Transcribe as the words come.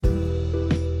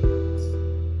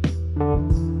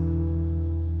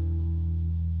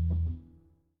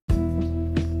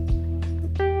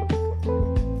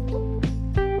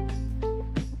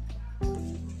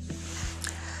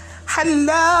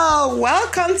Hello,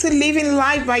 welcome to Living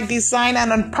Life by Design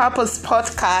and on Purpose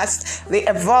podcast, the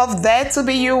Evolve There to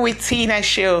Be You with Tina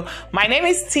show. My name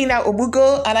is Tina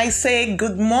Obugo and I say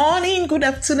good morning, good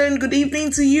afternoon, good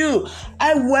evening to you.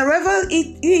 And wherever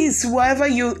it is, wherever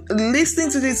you're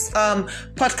listening to this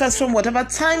podcast from, whatever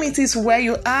time it is where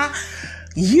you are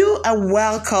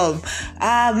welcome.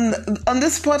 On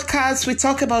this podcast, we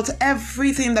talk about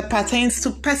everything that pertains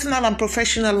to personal and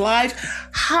professional life,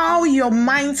 how your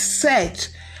mindset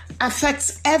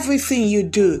affects everything you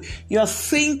do. Your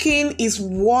thinking is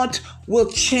what will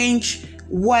change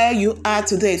where you are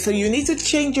today. So you need to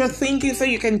change your thinking so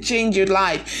you can change your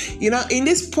life. In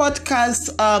this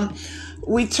podcast,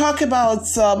 we talk about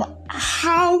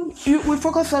how we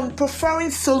focus on preferring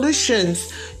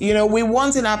solutions, we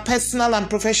want in our personal and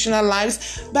professional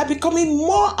lives by becoming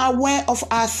more aware of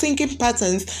our thinking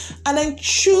patterns and then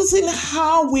choosing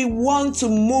how we want to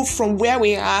move from where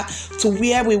we are to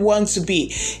where we want to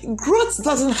be. Growth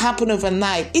doesn't happen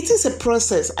overnight. It is a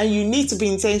process and you need to be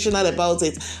intentional about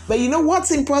it. But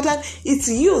what's important? It's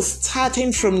you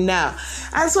starting from now.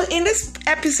 And so in this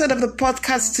episode of the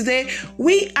podcast today,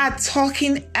 we are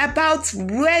talking about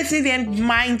resilient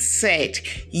mindset.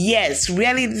 Yes,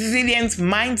 really resilient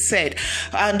mindset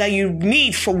that you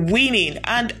need for winning.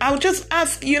 And I'll just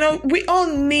ask, we all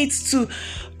need to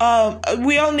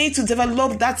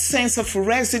develop that sense of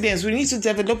resilience. We need to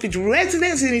develop it.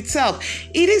 Resilience in itself,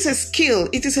 it is a skill.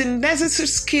 It is a necessary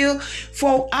skill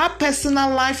for our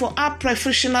personal life, for our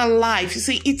professional life. You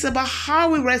see, it's about how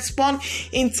we respond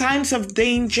in times of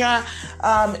danger,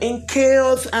 in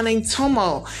chaos, and in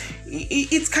turmoil.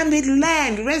 It can be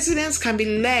learned. Resilience can be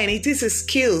learned. It is a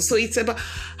skill. So it's about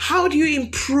how do you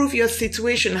improve your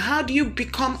situation? How do you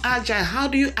become agile? How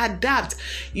do you adapt,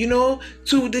 to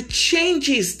the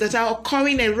changes that are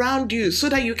occurring around you so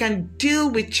that you can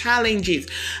deal with challenges?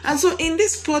 And so in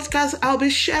this podcast, I'll be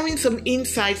sharing some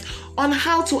insights on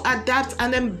how to adapt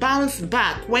and then bounce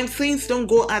back when things don't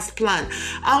go as planned.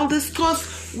 I'll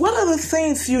discuss what are the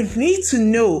things you need to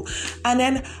know and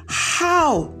then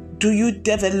how do you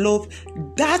develop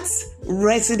that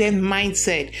resilient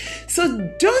mindset.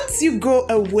 So don't you go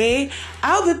away.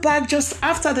 I'll be back just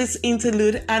after this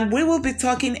interlude and we will be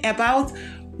talking about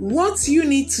what you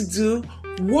need to do,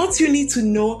 what you need to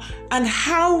know, and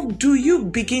how do you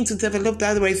begin to develop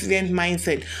that resilient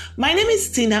mindset. My name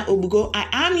is Tina Obugo. I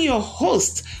am your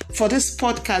host for this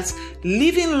podcast,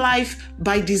 Living Life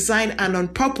by Design and on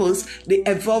Purpose, the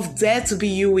Evolve There to Be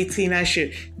You with Tina show.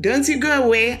 Don't you go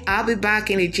away. I'll be back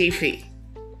in a jiffy.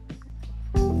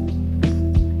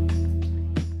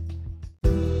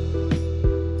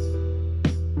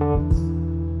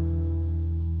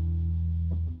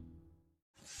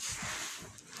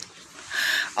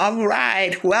 All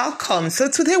right, welcome. So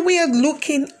today we are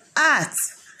looking at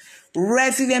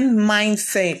resilient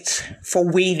mindset for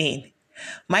winning.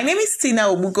 My name is Tina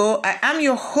Obugo. I am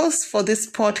your host for this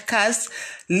podcast,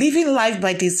 Living Life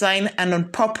by Design and on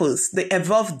Purpose, the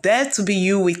Evolve There to Be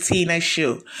You with Tina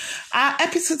show. Our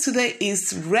episode today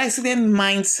is resilient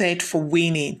mindset for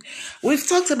winning. We've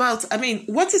talked about,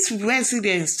 what is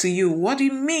resilience to you? What do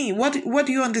you mean? What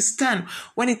do you understand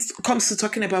when it comes to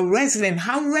talking about resilience?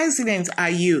 How resilient are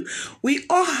you? We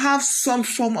all have some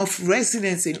form of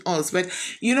resilience in us, but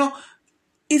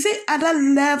is it at a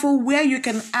level where you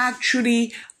can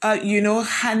actually,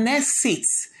 harness it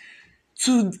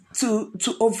to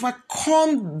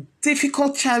overcome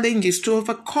difficult challenges, to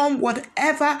overcome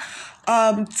whatever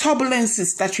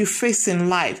turbulences that you face in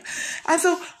life? And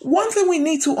so one thing we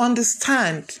need to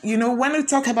understand, when we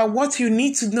talk about what you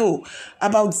need to know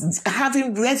about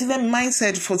having resilient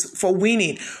mindset for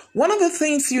winning, one of the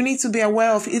things you need to be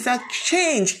aware of is that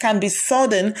change can be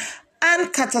sudden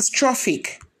and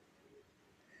catastrophic.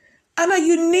 And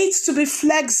you need to be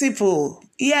flexible.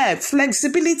 Yeah,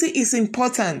 flexibility is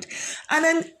important. And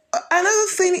then another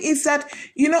thing is that,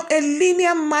 a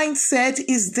linear mindset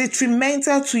is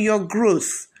detrimental to your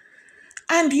growth.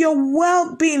 And your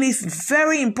well-being is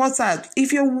very important.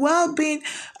 If your well-being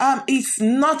is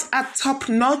not at top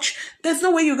notch, there's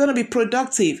no way you're going to be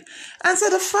productive. And so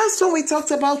the first one we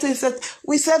talked about is that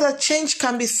we said that change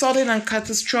can be sudden and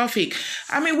catastrophic.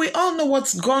 We all know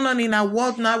what's going on in our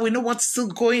world now. We know what's still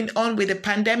going on with the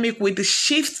pandemic, with the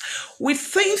shifts, with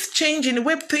things changing, the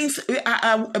way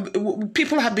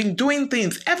people have been doing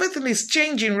things. Everything is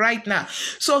changing right now.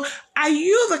 So Are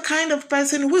you the kind of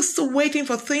person who's still waiting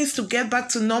for things to get back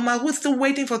to normal, who's still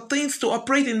waiting for things to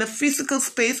operate in the physical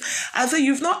space, as though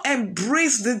you've not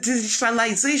embraced the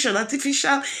digitalization,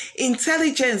 artificial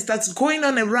intelligence that's going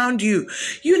on around you?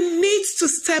 You need to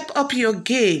step up your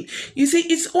game. You see,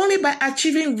 it's only by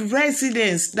achieving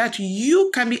resilience that you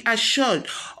can be assured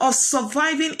of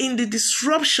surviving in the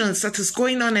disruptions that is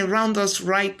going on around us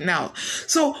right now.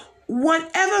 So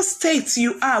whatever state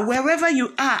you are, wherever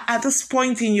you are at this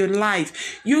point in your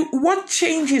life, what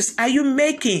changes are you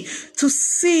making to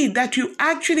see that you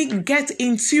actually get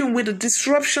in tune with the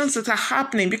disruptions that are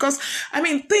happening? Because,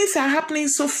 things are happening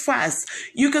so fast.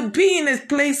 You could be in a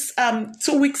place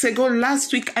 2 weeks ago,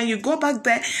 last week, and you go back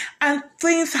there and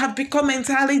things have become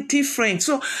entirely different.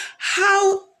 So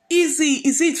how easy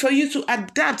is it for you to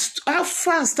adapt? How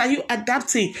fast are you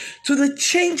adapting to the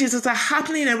changes that are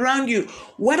happening around you,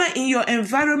 whether in your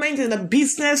environment, in the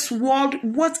business world,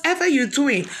 whatever you're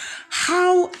doing?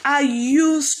 How are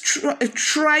you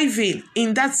thriving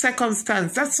in that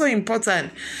circumstance? That's so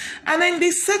important. And then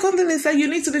the second thing is that you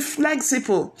need to be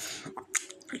flexible.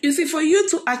 You see, for you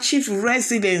to achieve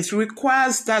resilience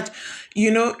requires that,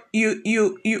 you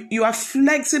are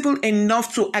flexible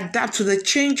enough to adapt to the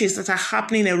changes that are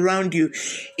happening around you.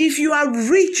 If you are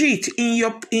rigid in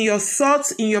your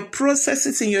thoughts, in your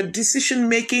processes, in your decision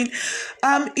making,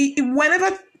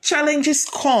 whenever challenges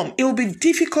come, it will be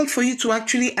difficult for you to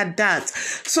actually adapt.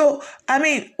 So,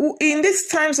 in these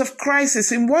times of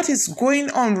crisis, in what is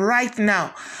going on right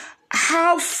now,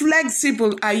 how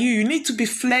flexible are you? You need to be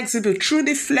flexible,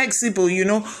 truly flexible,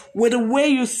 with the way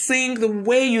you think, the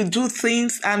way you do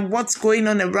things, and what's going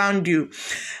on around you.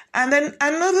 And then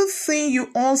another thing you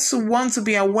also want to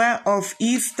be aware of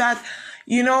is that,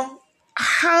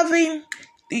 having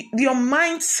your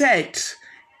mindset,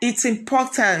 it's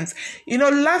important.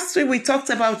 Last week we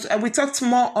talked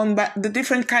more on the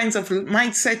different kinds of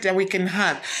mindset that we can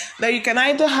have. That you can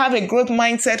either have a growth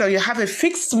mindset, or you have a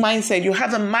fixed mindset. You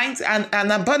have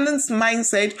an abundance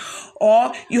mindset,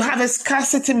 or you have a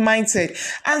scarcity mindset.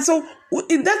 And so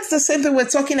that's the same thing we're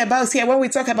talking about here when we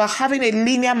talk about having a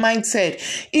linear mindset.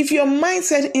 If your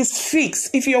mindset is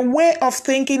fixed, if your way of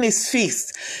thinking is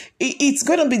fixed, it's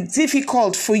going to be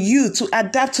difficult for you to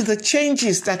adapt to the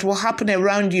changes that will happen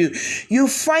around you. You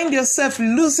find yourself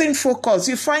losing focus.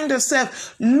 You find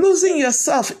yourself losing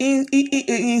yourself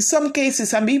in some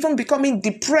cases, and even becoming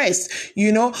depressed,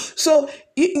 So,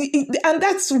 and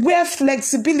that's where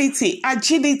flexibility,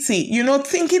 agility,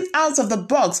 thinking out of the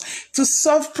box to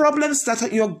solve problems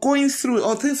that you're going through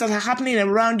or things that are happening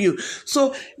around you.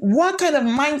 So what kind of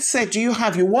mindset do you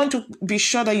have? You want to be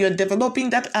sure that you're developing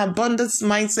that abundance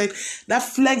mindset, that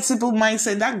flexible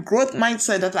mindset, that growth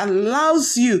mindset that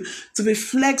allows you to be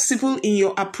flexible in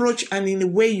your approach and in the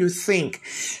way you think.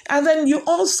 And then you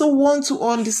also want to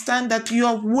understand that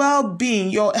your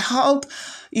well-being, your health,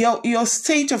 your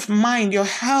state of mind, your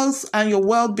health and your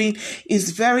well-being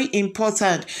is very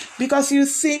important. Because you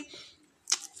see,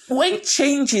 when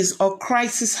changes or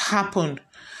crises happen,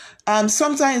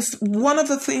 sometimes one of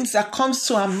the things that comes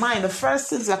to our mind, the first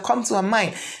things that come to our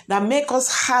mind that make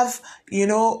us have,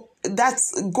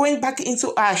 that's going back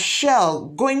into our shell,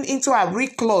 going into our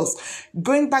recluse,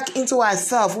 going back into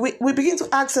ourselves. We begin to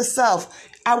ask ourselves,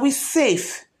 are we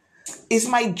safe? Is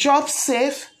my job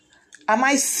safe? Am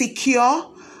I secure?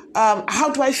 How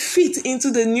do I fit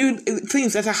into the new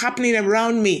things that are happening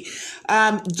around me?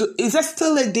 Is there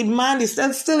still a demand? Is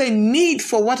there still a need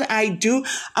for what I do?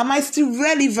 Am I still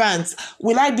relevant?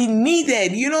 Will I be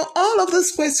needed? All of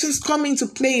those questions come into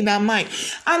play in our mind.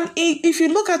 And if you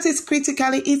look at it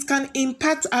critically, it can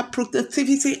impact our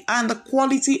productivity and the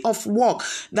quality of work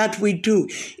that we do.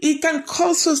 It can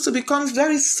cause us to become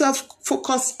very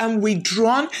self-focused and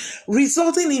withdrawn,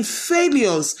 resulting in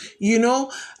failures,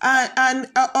 and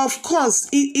of course,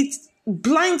 it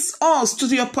blinds us to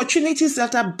the opportunities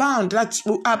that are bound, that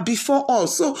are before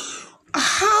us. So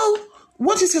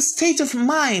what is your state of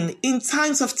mind in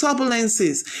times of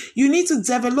turbulences? You need to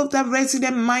develop that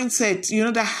resilient mindset,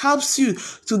 that helps you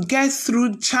to get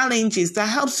through challenges, that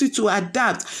helps you to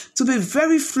adapt, to be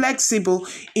very flexible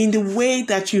in the way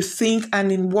that you think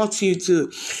and in what you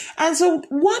do. And so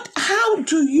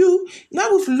now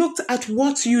we've looked at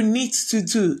what you need to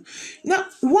do. Now,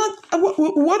 what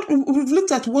we've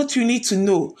looked at what you need to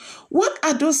know. What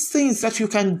are those things that you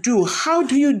can do? How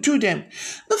do you do them?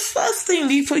 The first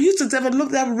thing for you to develop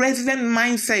that resilient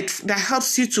mindset that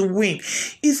helps you to win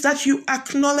is that you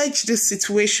acknowledge the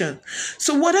situation.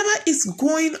 So whatever is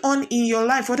going on in your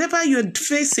life, whatever you're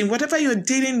facing, whatever you're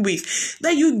dealing with,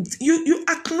 that you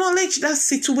acknowledge acknowledge that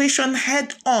situation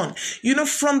head on.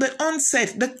 From the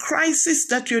onset, the crisis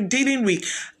that you're dealing with,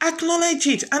 acknowledge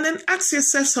it and then ask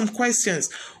yourself some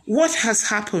questions. What has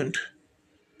happened?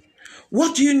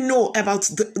 What do you know about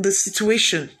the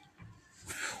situation?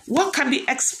 What can be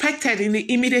expected in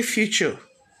the immediate future?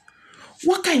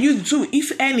 What can you do,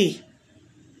 if any,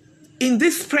 in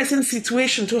this present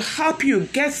situation to help you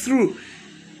get through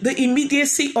the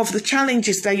immediacy of the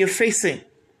challenges that you're facing?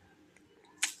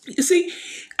 You see,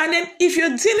 and then if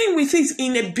you're dealing with it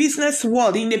in a business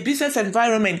world, in a business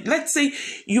environment, let's say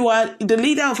you are the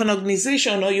leader of an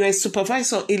organization, or you're a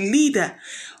supervisor, a leader,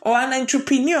 or an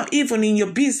entrepreneur, even in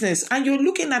your business, and you're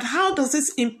looking at how does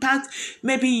this impact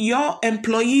maybe your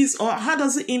employees, or how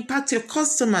does it impact your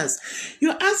customers?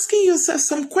 You're asking yourself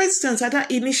some questions at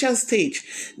that initial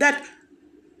stage. That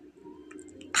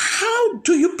how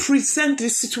do you present the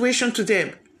situation to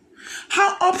them?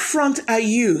 How upfront are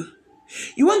you?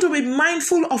 You want to be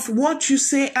mindful of what you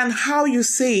say and how you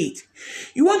say it.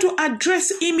 You want to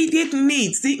address immediate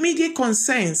needs, the immediate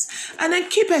concerns, and then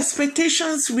keep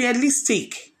expectations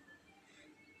realistic.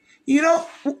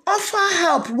 Offer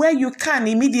help where you can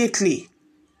immediately.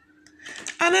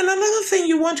 And then another thing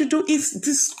you want to do is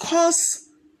discuss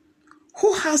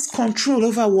who has control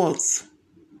over what.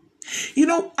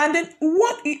 And then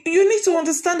what you need to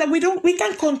understand that we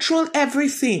can't control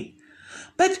everything.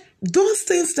 But those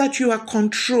things that you are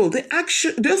control,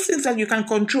 those things that you can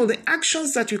control, the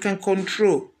actions that you can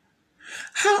control,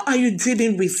 how are you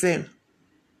dealing with them?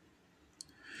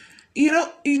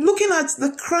 Looking at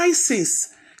the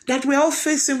crisis that we're all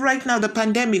facing right now, the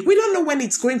pandemic, we don't know when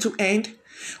it's going to end.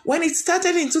 When it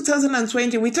started in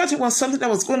 2020, we thought it was something that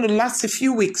was going to last a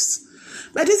few weeks.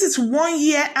 But this is 1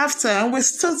 year after, and we're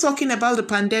still talking about the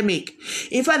pandemic.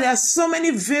 In fact, there are so many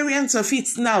variants of it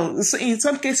now. So in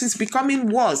some cases, becoming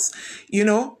worse,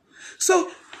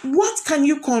 So what can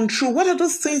you control? What are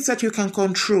those things that you can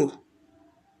control?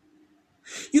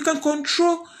 You can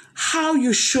control how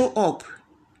you show up.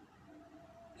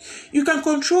 You can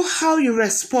control how you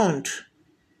respond.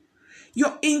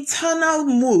 Your internal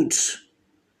mood.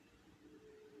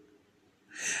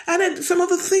 And then some of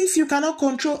the things you cannot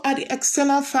control are the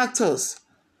external factors,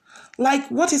 like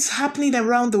what is happening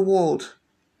around the world,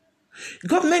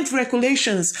 government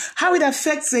regulations, how it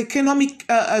affects the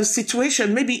economic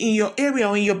situation, maybe in your area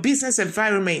or in your business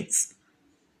environment.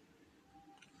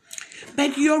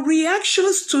 But your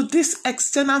reactions to these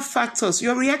external factors,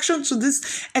 your reaction to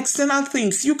these external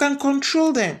things, you can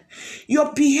control them.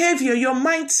 Your behavior, your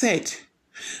mindset,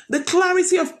 the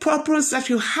clarity of purpose that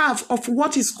you have of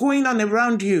what is going on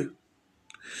around you.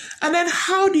 And then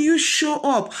how do you show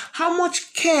up? How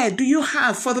much care do you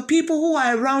have for the people who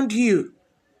are around you?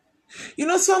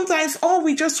 Sometimes all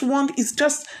we just want is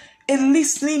just a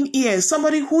listening ear,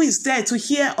 somebody who is there to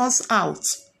hear us out.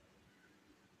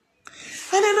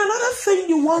 And then another thing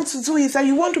you want to do is that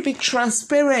you want to be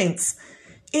transparent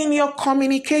in your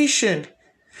communication.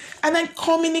 And then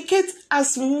communicate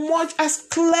as much, as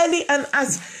clearly and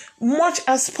as much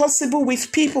as possible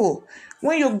with people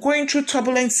when you're going through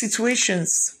turbulent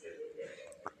situations.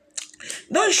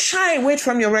 Don't shy away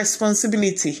from your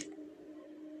responsibility.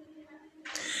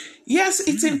 Yes,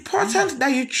 it's important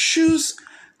that you choose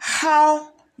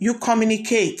how you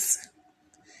communicate.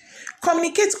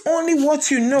 Communicate only what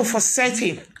you know for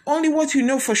certain, only what you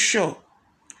know for sure.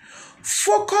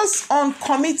 Focus on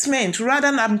commitment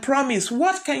rather than promise.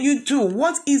 What can you do?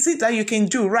 What is it that you can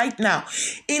do right now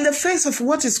in the face of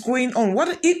what is going on?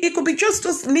 It could be just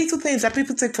those little things that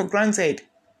people take for granted.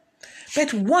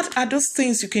 But what are those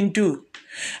things you can do?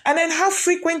 And then how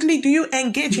frequently do you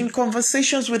engage in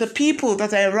conversations with the people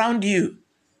that are around you?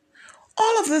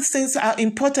 All of these things are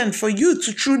important for you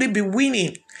to truly be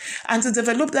winning and to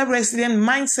develop that resilient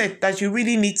mindset that you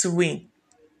really need to win.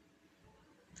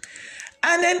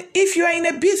 And then if you are in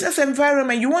a business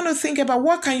environment, you want to think about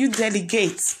what can you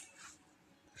delegate.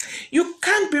 You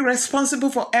can't be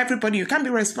responsible for everybody. You can't be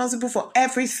responsible for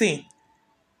everything.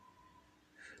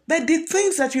 But the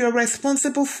things that you are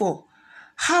responsible for,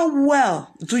 how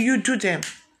well do you do them?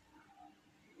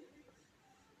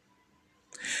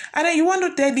 And then you want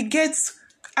to delegate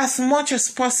as much as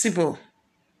possible.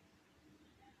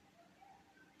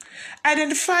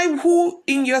 Identify who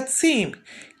in your team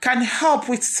can help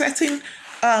with certain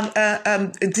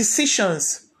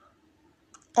decisions,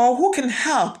 or who can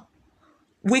help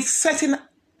with certain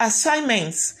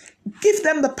assignments. Give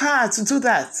them the power to do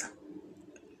that.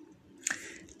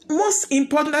 Most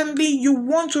importantly, you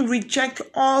want to reject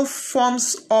all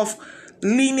forms of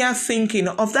linear thinking,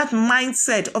 of that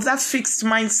mindset, of that fixed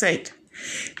mindset.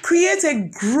 Create a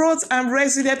growth and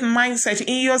resilient mindset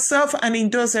in yourself and in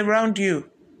those around you.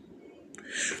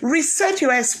 Reset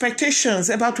your expectations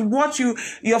about what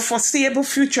your foreseeable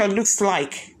future looks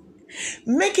like.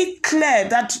 Make it clear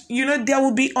that, there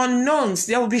will be unknowns,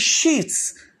 there will be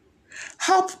shifts.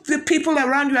 Help the people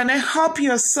around you and then help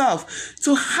yourself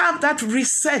to have that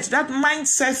reset, that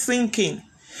mindset thinking.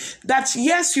 That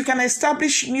yes, you can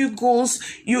establish new goals.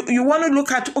 You want to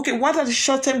look at, okay, what are the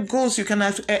short-term goals you can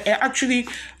actually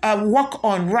work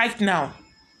on right now?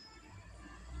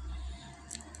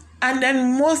 And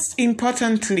then most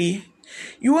importantly,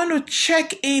 you want to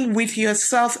check in with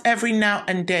yourself every now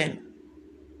and then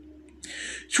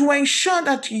to ensure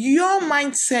that your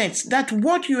mindset, that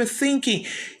what you're thinking,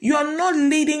 you're not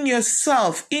leading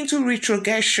yourself into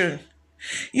retrogression.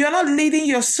 You're not leading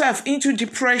yourself into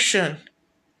depression.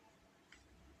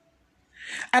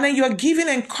 And then you're giving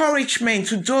encouragement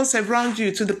to those around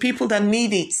you, to the people that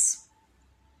need it.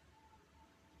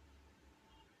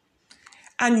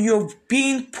 And you're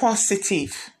being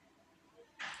positive.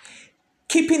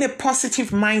 Keeping a positive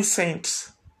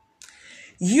mindset.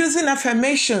 Using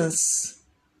affirmations.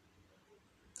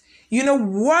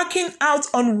 Working out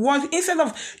on what, instead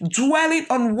of dwelling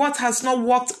on what has not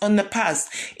worked on the past,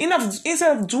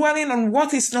 instead of dwelling on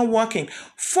what is not working,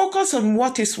 focus on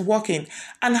what is working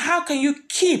and how can you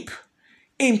keep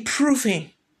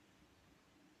improving.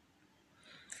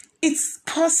 It's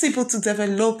possible to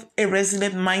develop a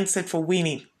resilient mindset for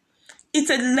winning. It's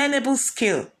a learnable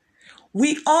skill.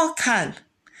 We all can,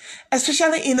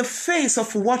 especially in the face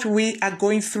of what we are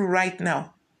going through right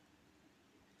now.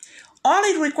 All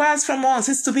it requires from us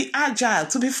is to be agile,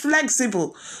 to be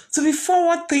flexible, to be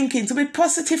forward thinking, to be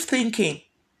positive thinking.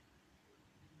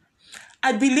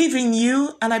 I believe in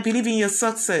you and I believe in your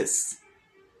success.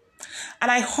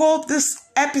 And I hope this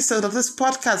episode of this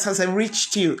podcast has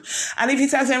enriched you. And if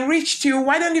it has enriched you,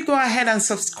 why don't you go ahead and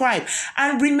subscribe?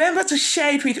 And remember to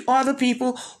share it with other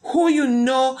people who you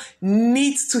know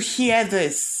needs to hear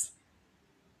this.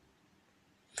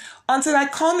 Until I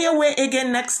come your way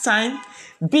again next time,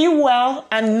 be well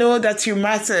and know that you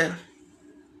matter.